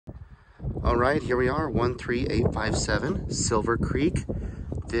All right, here we are, 13857 Silver Creek.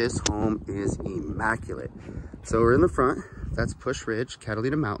 This home is immaculate. So we're in the front. That's Push Ridge,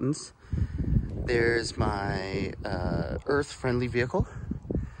 Catalina Mountains. There's my earth-friendly vehicle.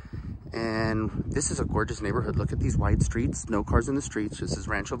 And this is a gorgeous neighborhood. Look at these wide streets, no cars in the streets. This is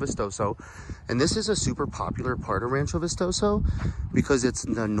Rancho Vistoso. And this is a super popular part of Rancho Vistoso because it's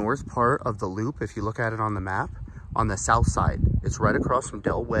the north part of the loop. If you look at it on the map, on the south side, it's right across from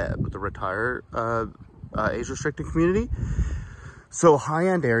Del Webb, the retired age-restricted community. So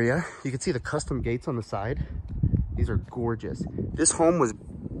high-end area. You can see the custom gates on the side. These are gorgeous. This home was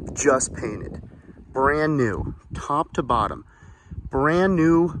just painted, brand new, top to bottom. Brand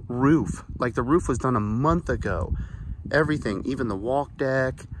new roof, like the roof was done a month ago. Everything, even the walk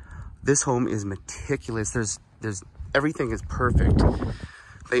deck. This home is meticulous. There's everything is perfect.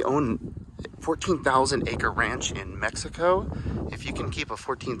 They own 14,000 acre ranch in Mexico. If you can keep a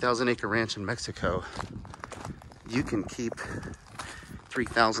 14,000 acre ranch in Mexico, you can keep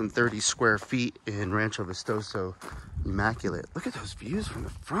 3,030 square feet in Rancho Vistoso immaculate. Look at those views from the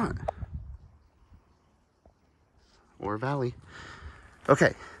front. Or valley.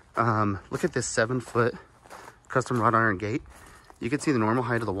 Okay, look at this 7-foot custom wrought iron gate. You can see the normal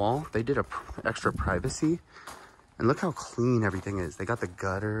height of the wall. They did a extra privacy. And look how clean everything is. They got the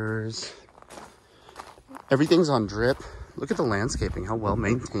gutters. Everything's on drip. Look at the landscaping, how well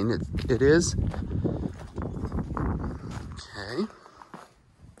maintained it is. Okay.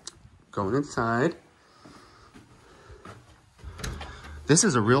 Going inside. This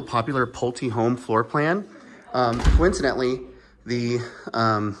is a real popular Pulte home floor plan. Coincidentally, the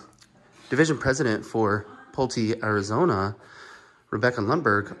division president for Pulte, Arizona, Rebecca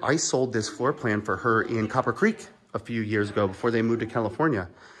Lundberg, I sold this floor plan for her in Copper Creek a few years ago before they moved to California.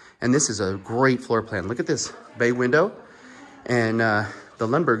 And this is a great floor plan. Look at this bay window. And the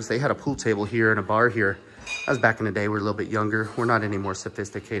Lundbergs, they had a pool table here and a bar here. That was back in the day. We're a little bit younger. We're not any more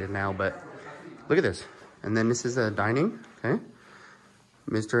sophisticated now, but look at this. And then this is a dining, okay?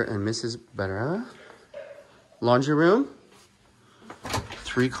 Mr. and Mrs. Barra. Laundry room.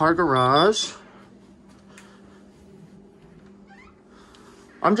 3-car garage.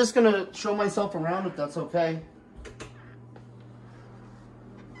 I'm just gonna show myself around if that's okay.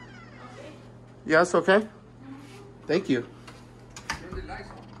 Yeah, it's okay. Thank you.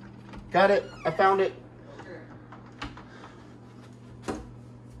 Got it. I found it. All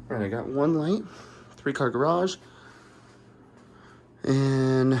right, I got one light, 3-car garage,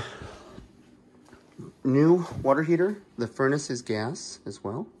 and new water heater. The furnace is gas as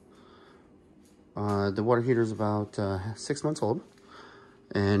well. The water heater is about 6 months old,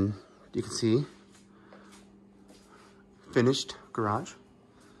 and you can see finished garage.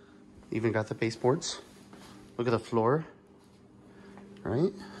 Even got the baseboards. Look at the floor.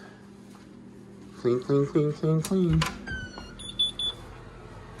 Right? Clean, clean, clean, clean, clean.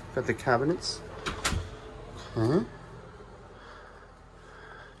 Got the cabinets. Okay.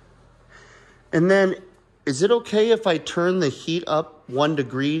 And then, is it okay if I turn the heat up 1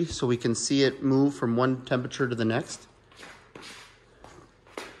 degree so we can see it move from one temperature to the next?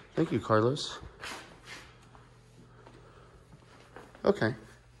 Thank you, Carlos. Okay.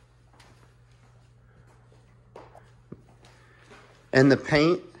 And the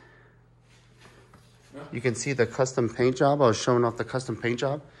paint, you can see the custom paint job. I was showing off the custom paint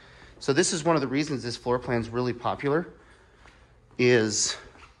job. So this is one of the reasons this floor plan is really popular, is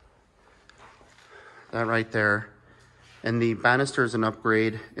that right there. And the banister is an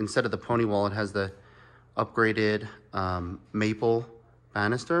upgrade. Instead of the pony wall, it has the upgraded maple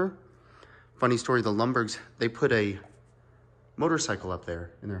banister. Funny story, the Lundbergs, they put a motorcycle up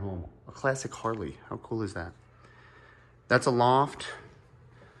there in their home. A classic Harley. How cool is that? That's a loft.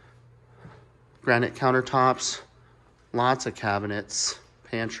 Granite countertops. Lots of cabinets.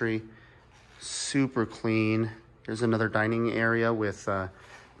 Pantry. Super clean. There's another dining area with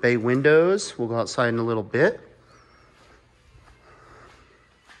bay windows. We'll go outside in a little bit.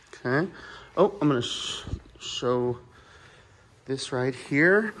 Okay. Oh, I'm going to show this right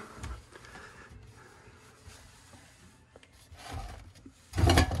here.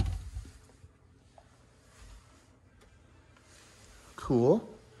 Cool.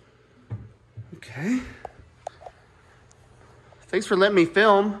 Okay. Thanks for letting me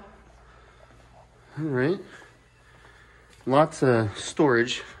film. All right. Lots of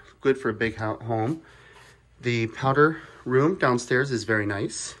storage. Good for a big home. The powder room downstairs is very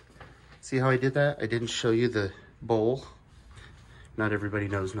nice. See how I did that? I didn't show you the bowl. Not everybody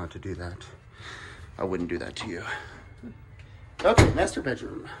knows not to do that. I wouldn't do that to you. Okay, master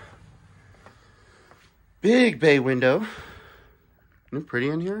bedroom. Big bay window. Isn't it pretty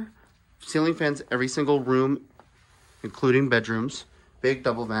in here? ceiling fans every single room, including bedrooms. Big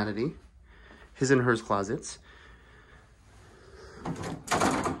double vanity. His and hers closets.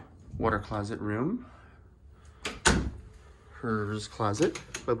 Water closet room. Hers closet.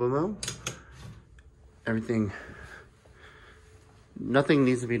 Boom, boom, boom. Everything. Nothing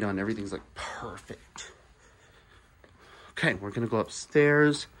needs to be done. Everything's like perfect. Okay, we're gonna go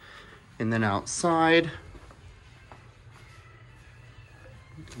upstairs and then outside.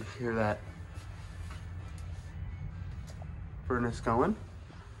 You can hear that furnace going.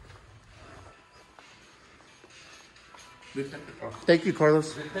 Thank you,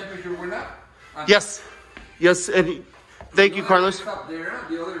 Carlos. The temperature went up? Yes. Yes, and thank you, Carlos. Up there,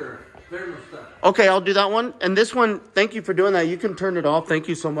 the other thermostat. Okay, I'll do that one. And this one, thank you for doing that. You can turn it off. Thank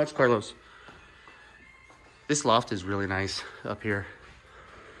you so much, Carlos. This loft is really nice up here.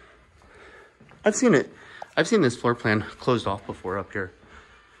 I've seen it. I've seen this floor plan closed off before up here.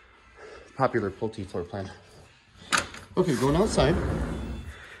 Popular Pulte floor plan. Okay, going outside.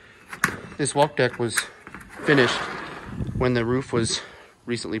 This walk deck was finished when the roof was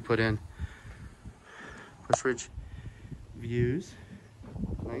recently put in. Push ridge views.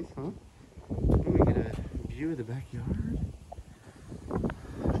 Nice, huh? And we get a view of the backyard.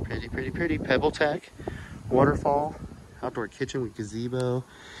 Pretty, pretty, pretty. Pebble Tech. Waterfall. Outdoor kitchen with gazebo.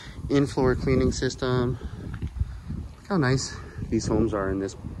 In-floor cleaning system. Look how nice these homes are in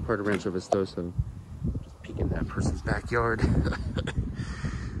this part of Rancho Vistoso. Just peeking that person's backyard.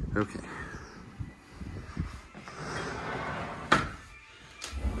 Okay.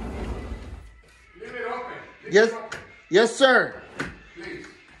 Leave it open. Yes, yes, sir. Please.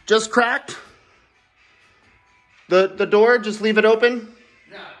 Just cracked. The door, just leave it open.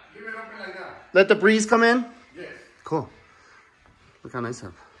 Yeah, leave it open like that. Let the breeze come in. Yes. Cool. Look how nice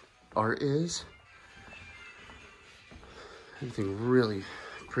that art is. Everything really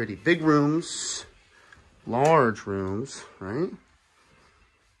pretty. Big rooms, large rooms, right?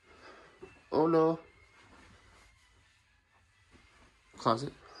 Oh no.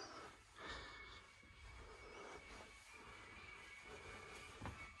 Closet.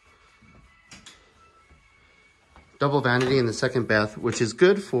 Double vanity in the second bath, which is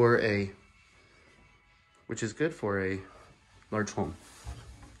good for a large home.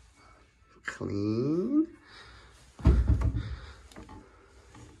 Clean.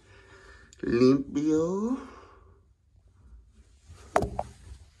 Limpio.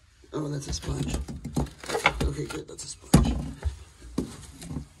 Oh, that's a sponge. Okay, good, that's a sponge.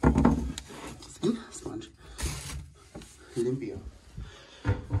 See? Sponge. Limpio.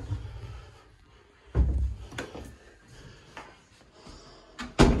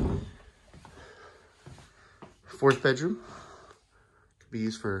 Fourth bedroom. Could be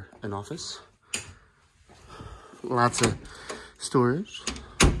used for an office. Lots of storage.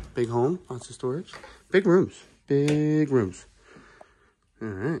 Big home, lots of storage. Big rooms, big rooms. All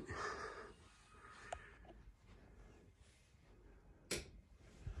right.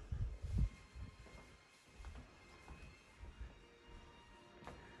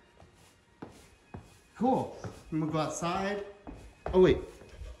 Cool. I'm gonna go outside. Oh wait,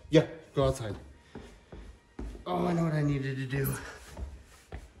 yeah, go outside. Oh, I know what I needed to do.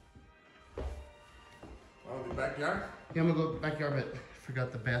 Oh, the backyard? Yeah, I'm gonna go backyard, but I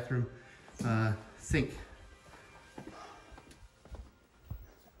forgot the bathroom sink.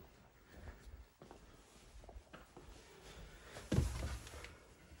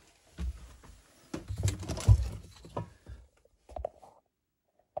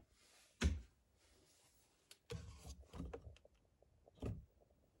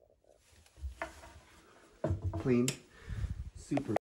 Clean, super.